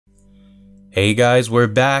Hey guys, we're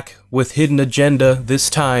back with Hidden Agenda. This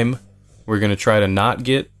time, we're gonna try to not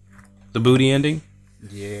get the booty ending.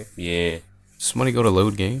 Yeah. Yeah. Somebody go to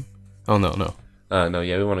load game? Oh no, no. No,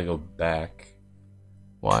 yeah, we want to go back.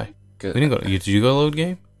 Why? We Good. didn't go. Did you go load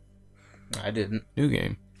game? I didn't. New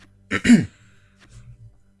game.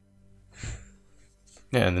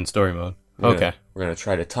 Yeah, and then story mode. Okay. We're gonna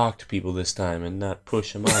try to talk to people this time and not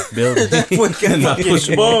push them off building. Not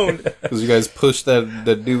push boned. Because you guys pushed that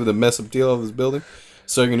dude with the mess up deal of his building.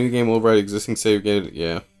 Starting a new game, override existing save game.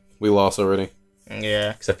 Yeah, we lost already.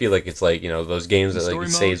 Yeah. Because I feel like it's like, you know, those games that like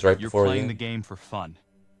it saves right before you're playing the the game for fun.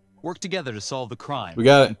 Work together to solve the crime. We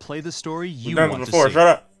got it. And play the story you We've done want it to before. see. Shut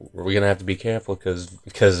up. We're gonna have to be careful because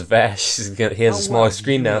Vash is gonna, he has a How smaller well do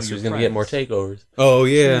screen you now, know so your he's gonna get more friends? takeovers. Oh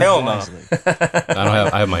yeah. Hell no. Wisely.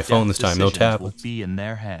 I have my phone this time. No Decisions tablet. will be in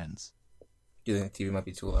their hands. You think the TV might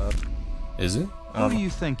be too loud? Is it? Who do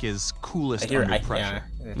you think is coolest under pressure?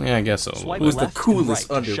 Yeah, I guess so. Swipe Who's the left and coolest right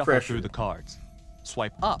to under shuffle pressure? through the cards.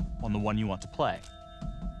 Swipe up on the one you want to play.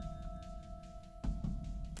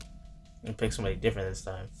 You pick somebody different this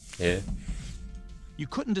time. Yeah. You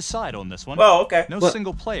couldn't decide on this one. Well, okay. No What?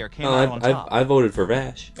 single player came out on top. I voted for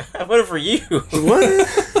Vash. I voted for you.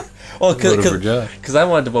 What? Well, Voted for Josh. because I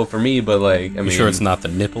wanted to vote for me, but like, I mean, You sure it's not the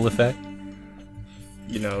nipple effect?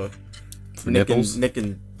 You know, For nipples? Nick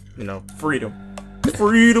and, you know, freedom.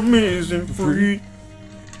 Freedom isn't free.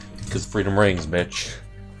 Because freedom rings, bitch.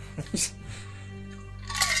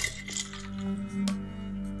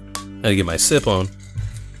 I gotta get my sip on.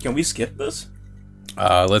 Can we skip this?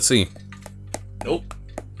 Let's see. Nope.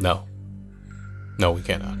 No. No, we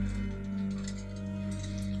cannot.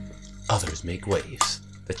 Others make waves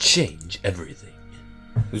that change everything.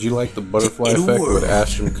 Did you like the butterfly effect with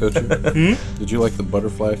Ashton Kutcher? Did you like the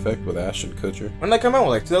butterfly effect with Ashton Kutcher? When did that come out?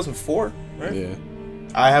 Like 2004, right? Yeah.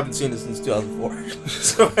 I haven't seen it since 2004.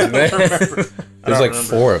 So I don't remember. There's like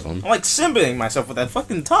 4 of them. I'm like simbaing myself with that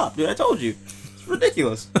fucking top, dude. I told you. It's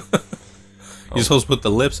ridiculous. You're supposed to put the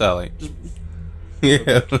lips out like.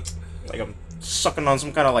 Yeah. Like I'm sucking on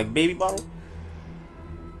some kind of like baby bottle.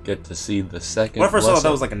 Get to see the second. When I first saw blessing.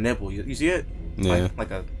 that was like a nipple. You see it? Yeah.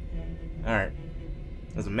 Like a. Alright.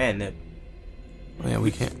 There's a man nip. Oh, yeah,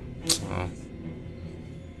 we can't. Oh.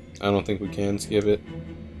 I don't think we can skip it.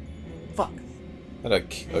 Fuck. Had a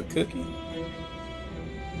cookie?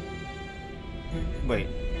 Wait.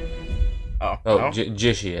 Oh. Oh, no?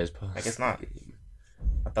 Jishy has. I guess not.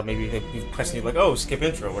 I thought maybe he'd be pressing you like, oh, skip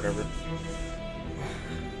intro or whatever.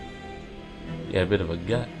 Yeah, a bit of a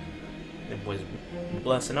gut. It was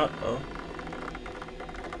blessing up, though.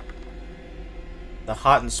 The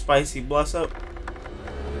hot and spicy bless up.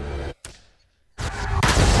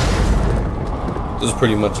 This is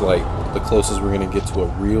pretty much like the closest we're gonna get to a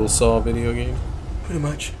real Saw video game. Pretty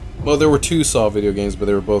much. Well, there were 2 Saw video games, but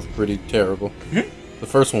they were both pretty terrible. The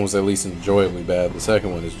first one was at least enjoyably bad. The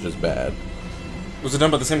second one is just bad. Was it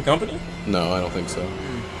done by the same company? No, I don't think so.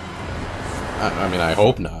 I mean, I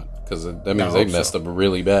hope not, because that means I they hope messed so. up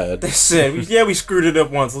really bad. They said, yeah, we screwed it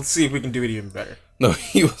up once. Let's see if we can do it even better. No,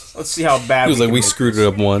 he was. Let's see how bad He was like, can we make screwed this." it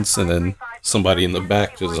up once, and then somebody in the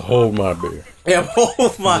back just hold my beer. Yeah,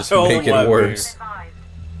 hold my Just hold make it my worse.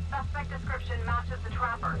 Suspect description matches the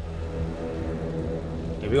trapper.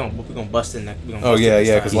 beer. Yeah, we gonna bust in that. Oh yeah,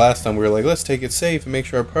 yeah. Because last time we were like, let's take it safe and make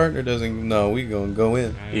sure our partner doesn't. No, we gonna go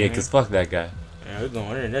in. Yeah, because fuck that guy. Yeah, we're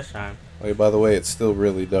going in this time. Like, by the way, it's still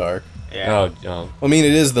really dark. Yeah. Oh, I mean,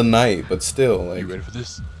 it is the night, but still, like. You ready for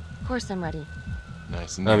this? Of course I'm ready.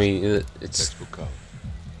 Nice and I easy. mean, it's Textbook code.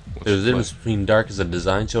 What's there's a your difference plan? between dark as a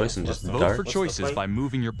design choice and just Vote dark. for the choices fight? by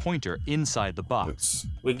moving your pointer inside the box. It's,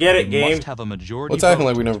 We get it, You game. must have a majority What's acting vote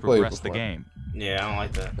like we never to played progress the before? game. Yeah, I don't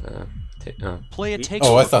like that. Play a takeover.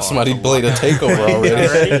 oh, I thought card somebody to played a lock takeover already.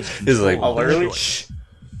 Already? He's like, Oh, literally? choice.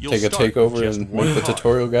 You'll Take a start with takeover just and one make the card.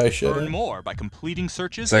 tutorial guy shit Earn it. more by completing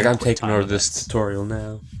searches. it's like and I'm quick taking time over this events. tutorial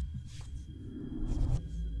now.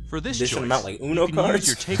 For this Dishing choice, them out like Uno you can cards?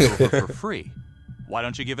 use your takeover for free. Why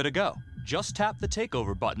don't you give it a go? Just tap the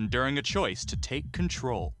takeover button during a choice to take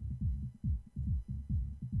control.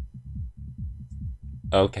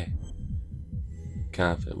 Okay.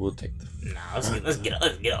 Confident. We'll take the. Nah, let's get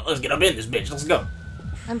up in this bitch. Let's go.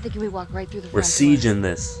 I'm thinking we walk right through the We're front door. sieging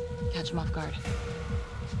this. Catch him off guard.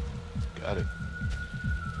 Got it.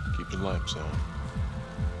 Keep the lights on.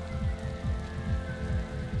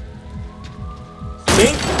 Me?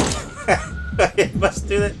 Let's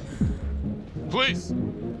do that. Please.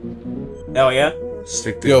 Hell yeah.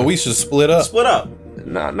 Stick Yo, we should split up. Split up.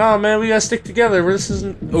 Nah, man, we gotta stick together. This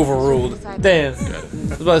isn't overruled. Decide Damn. I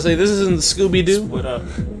was about to say, this isn't Scooby Doo. Split up.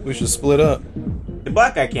 We should split up. The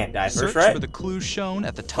black guy can't die Search first, right? for the clues shown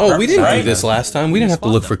at the top. Oh, we didn't do Right. this last time. We didn't have to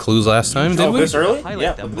look for clues last time, did Oh, we? this early? Highlight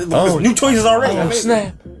Yeah. them. There's new choices already. Oh, Amazing.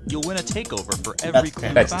 snap. You'll win a takeover for every That's- clue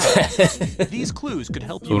that's- found. These clues could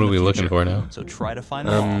help you. What in are the we looking future, for now? So try to find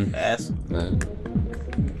them all. Ass.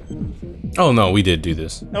 Oh, no, we did do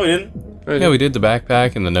this. No, we didn't. Yeah, we did the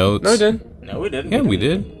backpack and the notes. No, I didn't. No, we didn't. Yeah, we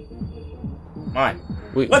did. Mine.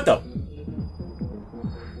 What the?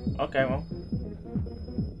 Okay, well.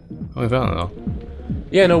 Oh, we found it all.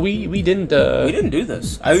 Yeah, no, we didn't. We didn't do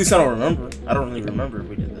this. At least I don't remember. I don't really remember if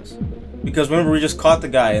we did this. Because remember, we just caught the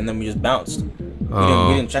guy and then we just bounced.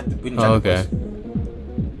 We didn't check the. We didn't check Oh, the okay. place.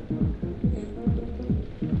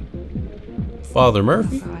 Father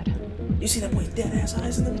Murphy? God. You see that boy's dead ass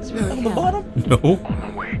eyes in It's the, really on the him. bottom? No.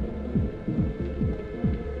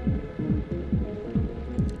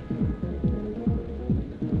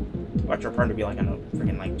 Watch your partner be like, I know,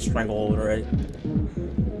 freaking like stranglehold already.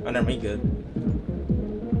 I never be good.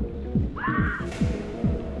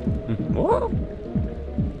 What?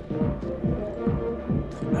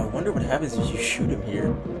 I wonder what happens if you shoot him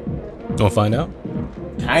here. Don't find out?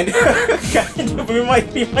 Kinda. Kinda.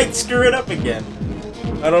 We might screw it up again.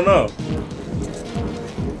 I don't know.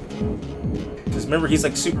 Because remember, he's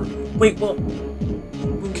like super. Wait, well.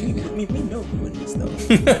 We know who it is, though.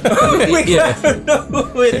 We Yeah. kind of know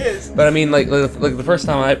who it is. But I mean, like the first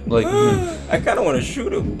time I I kind of want to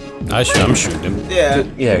shoot him. I'm shooting him. Yeah.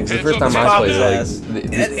 yeah, because the first time I Pop played, his like, ass.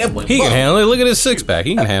 the- boy He can handle it. Look at his six pack.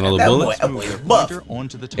 He can handle the that bullets. boy, that boy is buff. Pointer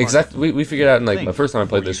onto the target. exactly, we figured out in like the Think first time I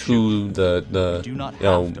played before this you who the Do not you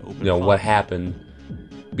know have to open what fire. happened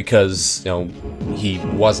because he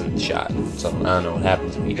wasn't shot. So I don't know what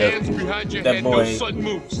happens if he Hands does. behind your That head, boy- no sudden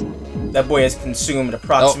moves. That boy has consumed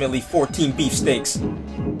approximately 14 beefsteaks.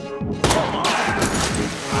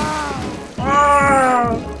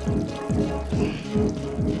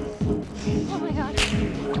 Oh my god.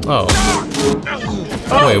 Oh.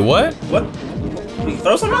 Wait, what? What? You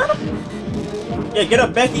throw something at him? Yeah, get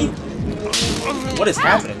up, Becky. What is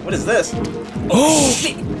happening? What is this? Oh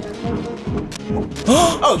shit!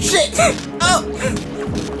 Oh shit! Oh!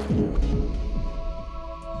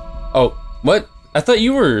 Oh, what? I thought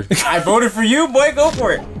you were. I voted for you, boy. Go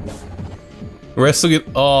for it. Rest will get.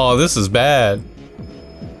 Oh, this is bad.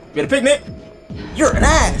 You had a picnic? You're an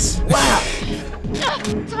ass. Wow. Stop.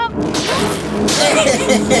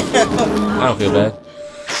 I don't feel bad.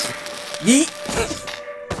 Yeet.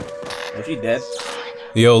 Oh, she dead?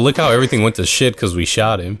 Yo, look how everything went to shit because we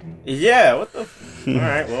shot him. Yeah. What the? All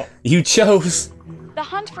right. Well. You chose. The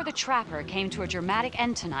hunt for the trapper came to a dramatic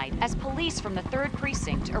end tonight as police from the 3rd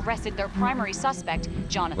Precinct arrested their primary suspect,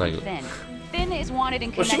 Jonathan Like- Finn. Finn is wanted in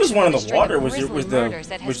Well, she connection was one in with the a string water. of Was grisly the murders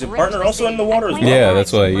that has partner gripped the also in the city water as and well? claimed Yeah, the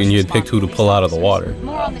that's lives why. of And you had first picked who to responder pull out of the police water. officers.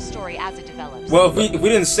 More on this story as it develops. Well, if we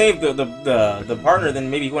didn't save the partner,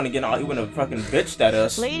 then maybe he wouldn't get. He wouldn't have fucking bitched at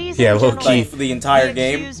us. Ladies Yeah, and low gentlemen, key. Like for the entire the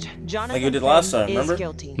game. accused, Jonathan like you did last Finn, time, is remember?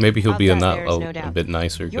 guilty. Maybe he'll Of be that, not there is no a doubt. bit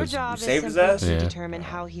nicer. Your 'Cause job is saved his simply ass? to Yeah. determine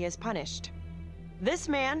how he is punished. This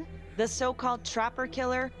man, the so-called trapper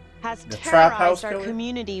killer, has The trap house terrorized our killer?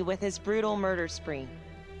 community with his brutal murder spree.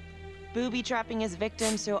 Booby trapping his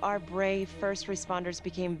victims so our brave first responders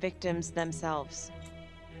became victims themselves.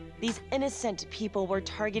 These innocent people were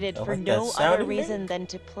targeted I for like that no sound other in there. reason than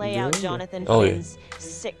to play out Yeah. Jonathan Oh, yeah. Finn's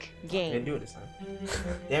sick Didn't game. do it this time.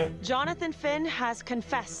 Damn it. Jonathan Finn has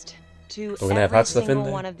confessed to We're gonna have every hot stuff in single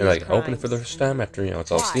there. one of And these like open it for the crimes. first time after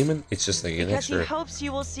it's all Why? steaming. It's just like an Because he extra. hopes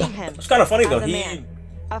you will see him. It's kind of funny as though. a He man,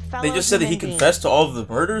 a fellow they just said that he human being. confessed to all of the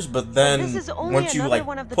murders, but then this is only once you another like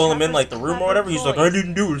one of the pull him in trapper's like the room or clever whatever, he's like, I ploys.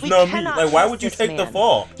 didn't do it. It's We not me. cannot Like, why trust would you this take the man.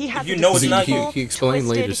 fall He has if you a know it's He, not he, you? he explained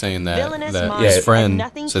later twisted, saying that villainous mind, his and friend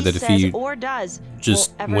nothing said he that if says he or does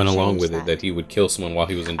just will ever went along change with it, that he would kill someone while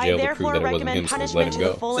he was in I jail to therefore prove that it wasn't recommend him, so just let punishment him to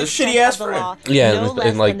the go. full It's a extent shitty ass of the friend. law, Yeah, no and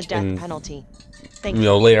less like- than the death and- penalty. Thank You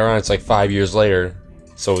know, later on, it's like 5 years later,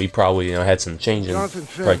 so he probably had some changes. Jonathan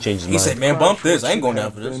Finn. Probably changed his He mind. said, man, bump this. I ain't going down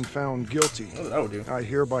Have for this. Been found guilty. That's what I would do. I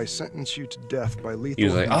hereby sentence you to death by lethal He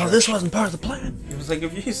was like, injection. "Oh, this wasn't part of the plan." He was like,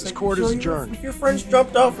 if you This court is adjourned. If your friends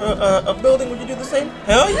jumped off a building, would you do the same?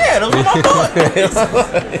 Hell yeah, those are my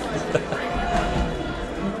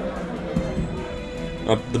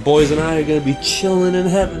boys. The boys and I are gonna be chilling in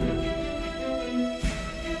heaven.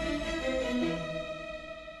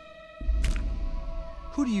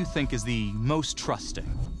 Who do you think is the most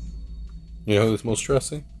trusting? You know who's most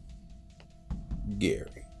trusting?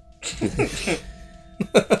 Gary.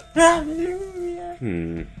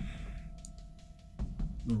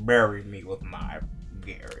 Bury me with my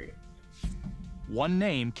Gary. One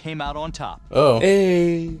name came out on top. Oh,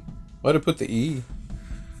 Hey. why'd I put the E?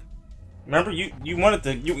 Remember, you wanted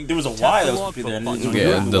to. There was a Y that was supposed to be there. And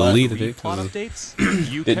Yeah, deleted it. Plot updates.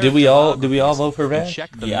 You Did we all vote for Red?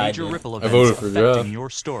 Check the Yeah, I major did. ripple I events voted for affecting Jeff. your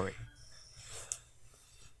story.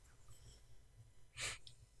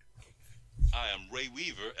 I am Ray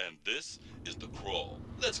Weaver, and this is The Crawl.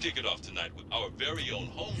 Let's kick it off tonight with our very own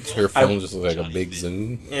homegrown... Her phone just looks like a big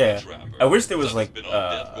zoom. Yeah, I wish there was like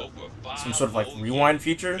some sort of like rewind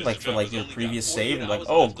feature, like for like your previous save, and like,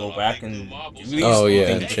 oh, go back and do these Oh yeah,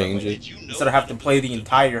 things and change it. instead of have to play the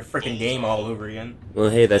entire freaking game all over again.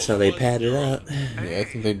 Well, hey, that's how they pad it out. Yeah, I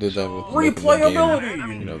think they did that with making the game,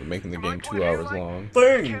 Replayability! you know, making the game 2 hours long.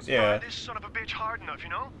 Things, yeah. This son of a bitch hard enough, you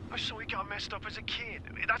know? So he got messed up as a kid.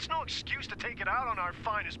 That's no excuse to take it out on our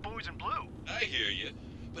finest boys in blue. I hear you,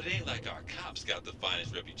 but it ain't like our cops got the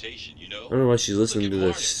finest reputation, you know? I don't know why she's listening to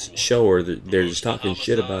this show or they're just talking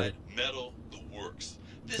shit about it. Metal, the works.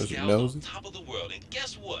 This Does it gal's know? on top of the world, and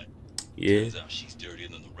guess what? Yeah. Turns out she's dirtier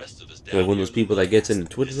than the rest of us Like one of those down people here. that gets into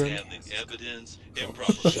Twitter run. Mishandling evidence,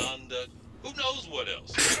 improper conduct, who knows what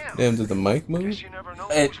else? Damn, did the mic move?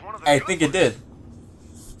 I think it did.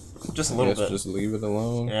 Just a little Guess bit. just leave it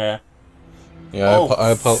alone. Yeah. Yeah, Oh,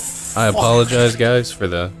 I apologize, guys, for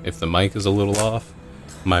if the mic is a little off.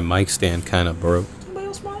 My mic stand kind of broke. Somebody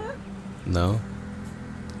else want that? No,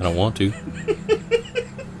 I don't want to.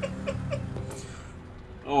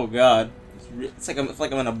 Oh god, it's like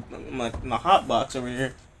I'm in a hot box over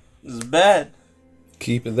here. This is bad.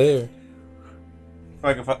 Keep it there.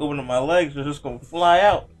 Like if I open up my legs, they're just gonna fly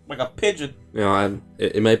out like a pigeon. You know,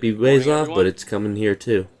 it might be ways off, but it's coming here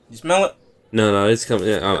too. You smell it? No, it's coming.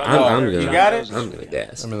 I'm gonna. You got it? I'm gonna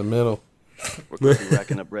guess. I'm in the middle. We're quickly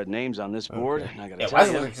racking up red names on this board, and I gotta Yeah, why tell does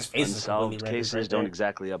it you, look like his face is unsolved completely red cases right don't there?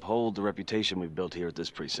 exactly uphold the reputation we've built here at this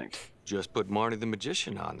precinct. Just put Marty the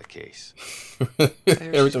Magician on the case.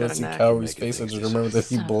 Every time I see Cowie's face, I just remember that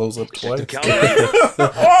he blows up twice.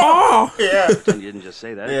 Oh, yeah. Pretend you didn't just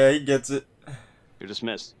say that. Yeah, he gets it. You're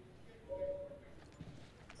dismissed.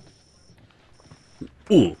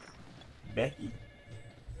 Ooh. Becky.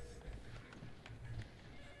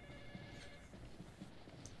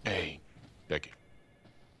 Hey, Becky.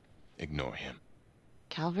 Ignore him.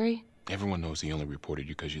 Calvary? Everyone knows he only reported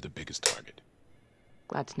you because you're the biggest target.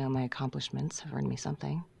 Glad to know my accomplishments have earned me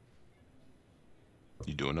something.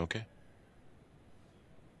 You doing okay?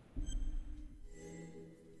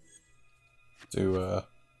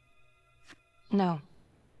 No.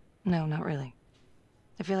 No, not really.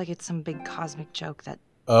 I feel like it's some big cosmic joke that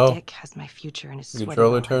Oh. Dick has my future in his The sweaty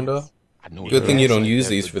controller little turned hands. off? Good thing you don't use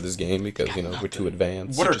these for this game because, you know, we're too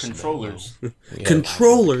advanced. What are controllers? Yeah.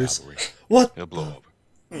 Controllers? What He'll blow up.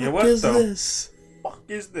 Yeah, what is the this? fuck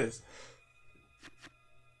is this?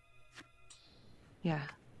 Yeah,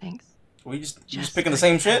 thanks. We just picking the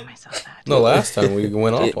same shit? No, last time we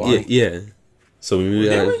went off on it. Yeah. So we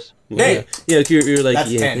Did we? yeah. Hey! Yeah, you're like,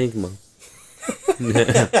 That's yeah, 10. thank you, Mom.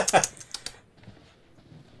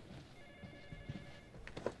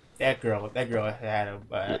 That girl had a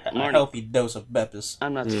Marty. healthy dose of Beppis.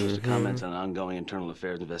 I'm not supposed to comment on an ongoing internal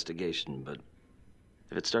affairs investigation, but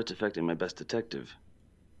if it starts affecting my best detective,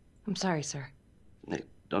 I'm sorry, sir. hey,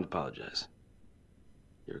 don't apologize.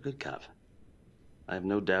 You're a good cop. I have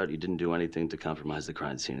no doubt you didn't do anything to compromise the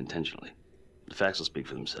crime scene intentionally. The facts will speak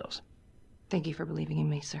for themselves. Thank you for believing in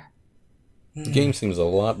me, sir. The game seems a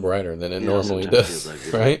lot brighter than it Yeah, normally sometimes does, feels like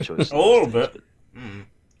there's no right? choice in A little these bit. things,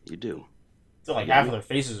 but You do. I feel like You half do? of their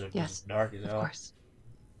faces are Yes, just dark as hell. Of course.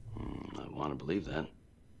 I want to believe that.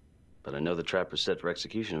 But I know the trapper's set for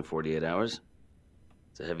execution in 48 hours.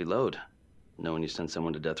 It's a heavy load. Knowing you send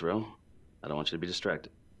someone to death row, I don't want you to be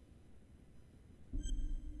distracted.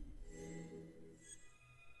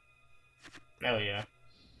 Hell yeah.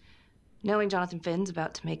 Knowing Jonathan Finn's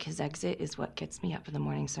about to make his exit is what gets me up in the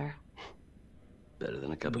morning, sir. Better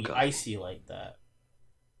than a cup of Be coffee. icy like that.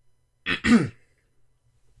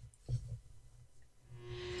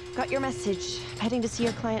 Got your message. Heading to see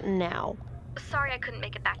your client now. Sorry I couldn't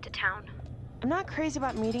make it back to town. I'm not crazy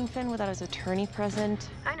about meeting Finn without his attorney present.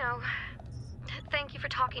 I know. Thank you for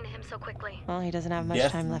talking to him so quickly. Well, he doesn't have much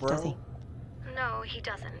Yes, time left, bro. does he? No, he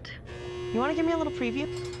doesn't. You want to give me a little preview?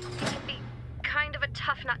 It can be kind of a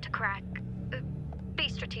tough nut to crack. Be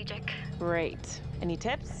strategic. Great. Any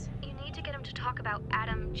tips? You need to get him to talk about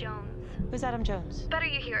Adam Jones. Who's Adam Jones? Better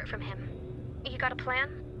you hear it from him. You got a plan?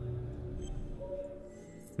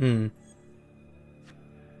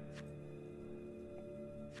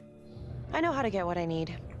 I know how to get what I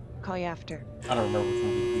need. Call you after. I don't remember which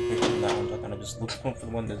one we picked from that one. So I kind of just looked for the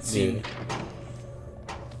one that's seen.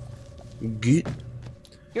 Good.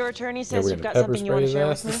 Your attorney we're says you've gonna got pepper something you want to spray share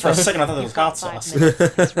his with me. ass? For a second, I thought it was You've got hot 5 sauce.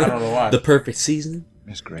 minutes. I don't know why. The perfect season.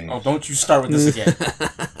 Miss Grange. Oh, don't you start with this again.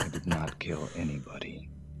 Had to did not kill anybody.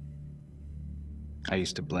 I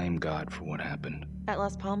used to blame God for what happened. At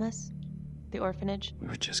Las Palmas? The orphanage? We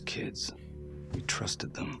were just kids. We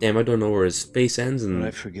trusted them. Damn, I don't know where his face ends and But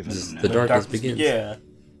I've forgiven them now. the darkness begins. Yeah.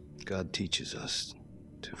 God teaches us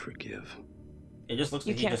to forgive. It just looks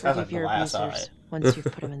You like he can't just has forgive like the your last abusers eye. once you've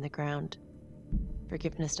put them in the ground.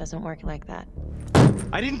 Forgiveness doesn't work like that.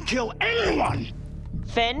 I didn't kill anyone!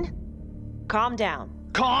 Finn, calm down.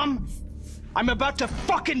 Calm? I'm about to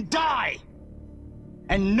fucking die!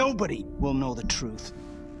 And nobody will know the truth.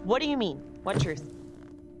 What do you mean? What truth?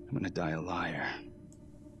 I'm gonna die a liar.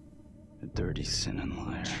 A dirty, sinning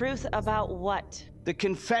liar. Truth about what? The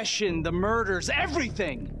confession, the murders,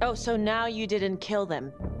 everything! Oh, so now you didn't kill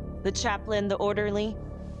them. The chaplain, the orderly?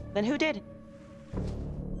 Then who did?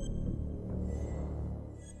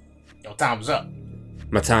 Yo, time's up.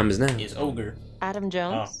 My time is now. It's Ogre. Adam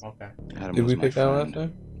Jones? Oh, okay. Adam Did was we my pick that friend last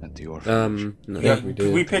time? At the orphanage. No. Yeah, we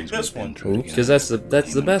did. we picked this one. Because that's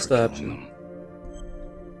the best option.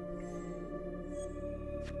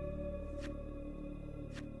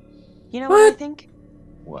 You know what I think?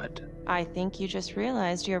 What? I think you just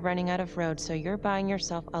realized you're running out of road, so you're buying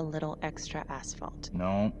yourself a little extra asphalt.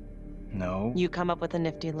 No. No. You come up with a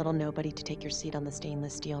nifty little nobody to take your seat on the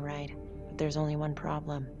stainless steel ride. But there's only one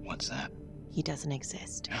problem. What's that? He doesn't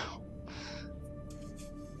exist.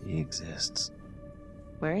 He exists.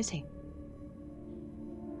 Where is he?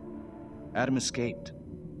 Adam escaped,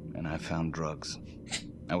 and I found drugs.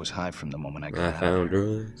 I was high from the moment I got out. I found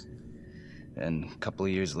drugs. And a couple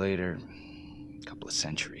of years later, a couple of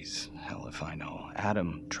centuries, hell if I know,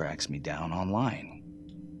 Adam tracks me down online.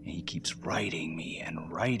 And he keeps writing me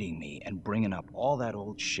and bringing up all that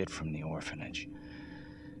old shit from the orphanage.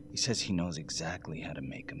 He says he knows exactly how to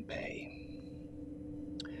make him pay.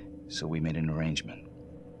 So we made an arrangement.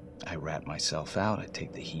 I rat myself out, I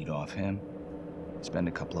take the heat off him, spend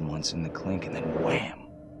a couple of months in the clink, and then wham!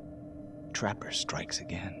 Trapper strikes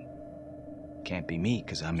again. Can't be me,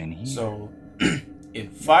 because I'm in here. So,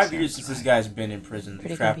 in 5 years since this guy's been in prison,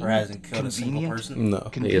 the Trapper hasn't killed a single person? No.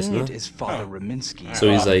 Convenient is Father Raminsky.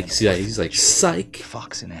 So he's like, psych.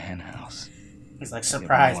 Fox in a hen house. He's like,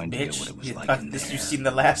 surprise, I had no idea bitch. what it was You like thought in this, there. you've seen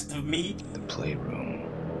the last of me? The playroom.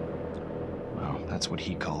 Well, that's what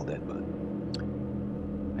he called it, but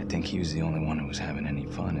I think he was the only one who was having any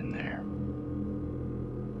fun in there.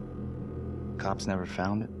 Cops never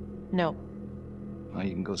found it? No. Well,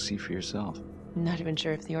 you can go see for yourself. I'm not even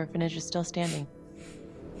sure if the orphanage is still standing.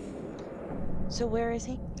 So where is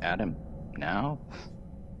he? Adam? Now?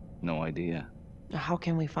 No idea. How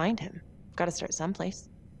can we find him? Gotta start someplace.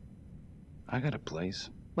 I got a place.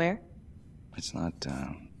 Where? It's not,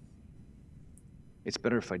 It's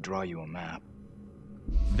better if I draw you a map.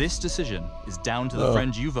 This decision is down to the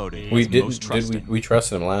friend you voted We as didn't. most trusting. We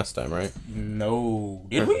trusted him last time, right? No.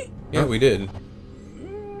 Did we? Yeah, we did.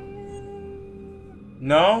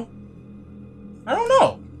 No? I don't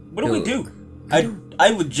know. What did we do? I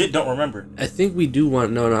legit don't remember. I think we do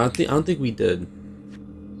want. No, I don't think we did.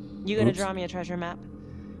 You gonna Oops. draw me a treasure map?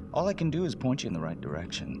 All I can do is point you in the right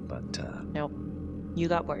direction, but, Nope. You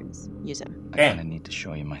got words. Use them. I kinda need to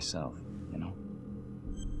show you myself, you know?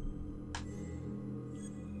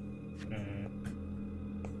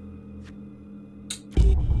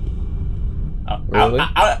 Really?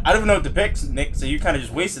 I don't even know what to pick, Nick. So you kind of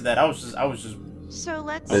just wasted that. I was just. So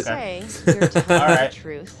let's Okay. say you're telling All right. the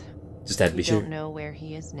truth. Just had to be You sure. don't know where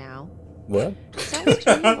he is now. What? Sounds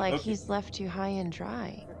to me like he's left you high and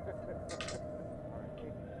dry.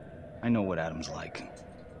 I know what Adam's like.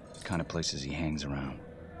 The kind of places he hangs around.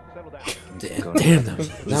 Damn, that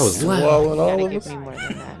was loud. Swallowing all Gotta of give us? me more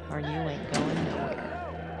than that, or you ain't going nowhere.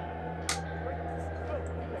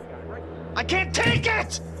 I can't take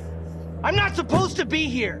it! I'm not supposed to be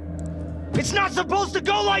here! It's not supposed to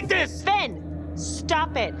go like this! Finn!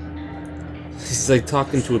 Stop it! He's like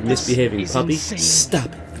talking to a misbehaving is puppy. insane. Stop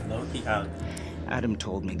it. Adam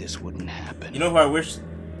told me this wouldn't happen. You know who I wish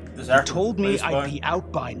this He actor told me plays I'd by? be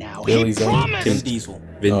out by now. Billy He Zane? promised! Vin Diesel.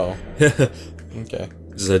 Vin. Oh. Okay.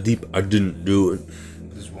 Zadeep, I didn't do it.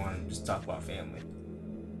 Just want to just talk about family.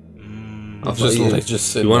 I'll Just- find let's just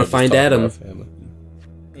sit you want and to find talk about Adam? our family.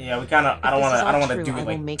 Yeah, we kind of. I don't If want this to. is I don't all want to true, do I will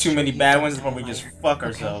like make too sure many you bad don't ones have where we a just liar. fuck Okay.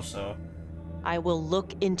 ourselves. So I will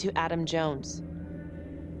look into Adam Jones.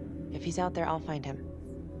 If he's out there, I'll find him.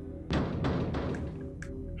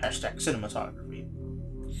 hashtag cinematography.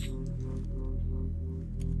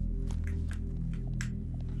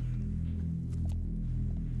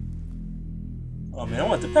 Oh man, I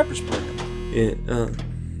want the pepper spray. Yeah.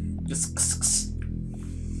 Just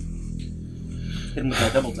hit him with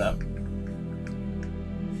that double tap.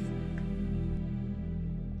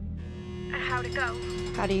 How'd it go?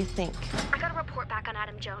 How do you think? I got a report back on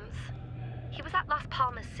Adam Jones. He was at Las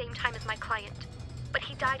Palmas same time as my client, but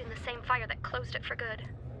he died in the same fire that closed it for good.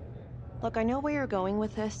 Look, I know where you're going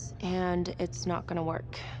with this, and it's not gonna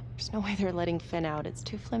work. There's no way they're letting Finn out. It's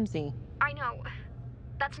too flimsy. I know.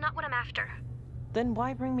 That's not what I'm after. Then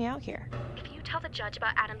why bring me out here? If you tell the judge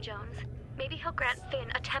about Adam Jones, maybe he'll grant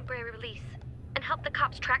Finn a temporary release and help the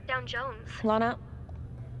cops track down Jones. Lana,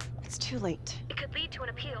 it's too late. It could lead to an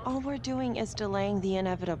appeal. All we're doing is delaying the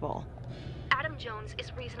inevitable. Adam Jones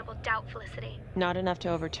is reasonable doubt, Felicity. Not enough to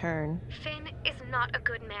overturn. Finn is not a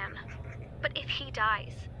good man. But if he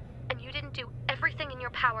dies, and you didn't do everything in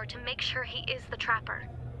your power to make sure he is the Trapper,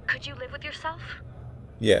 could you live with yourself?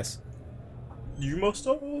 Yes. You must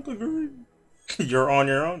all agree. You're on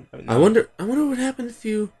your own. I wonder what happened if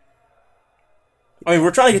you. I mean,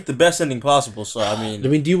 we're trying to get the best ending possible, so I mean.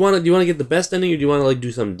 Do you want to get the best ending, or do you want to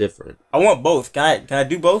do something different? I want both. Can I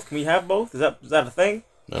do both? Can we have both? Is that a thing?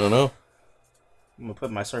 I don't know. I'm gonna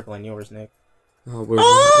put my circle in yours, Nick.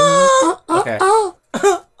 Oh, okay. All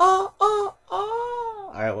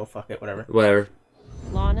right. Well, fuck it. Whatever. Whatever.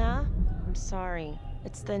 Lana, I'm sorry.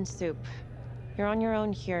 It's thin soup. You're on your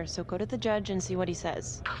own here, so go to the judge and see what he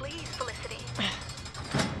says. Please, Felicity.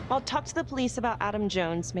 I'll talk to the police about Adam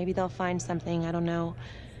Jones. Maybe they'll find something. I don't know.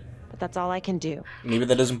 But that's all I can do. Maybe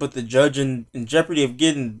that doesn't put the judge in jeopardy of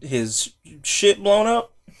getting his shit blown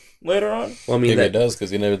up later on. Well, I mean, it does, because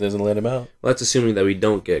he never doesn't let him out. Well, that's assuming that we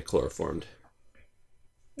don't get chloroformed.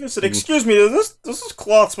 I said, excuse me, does this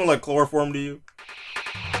cloth smell like chloroform to you?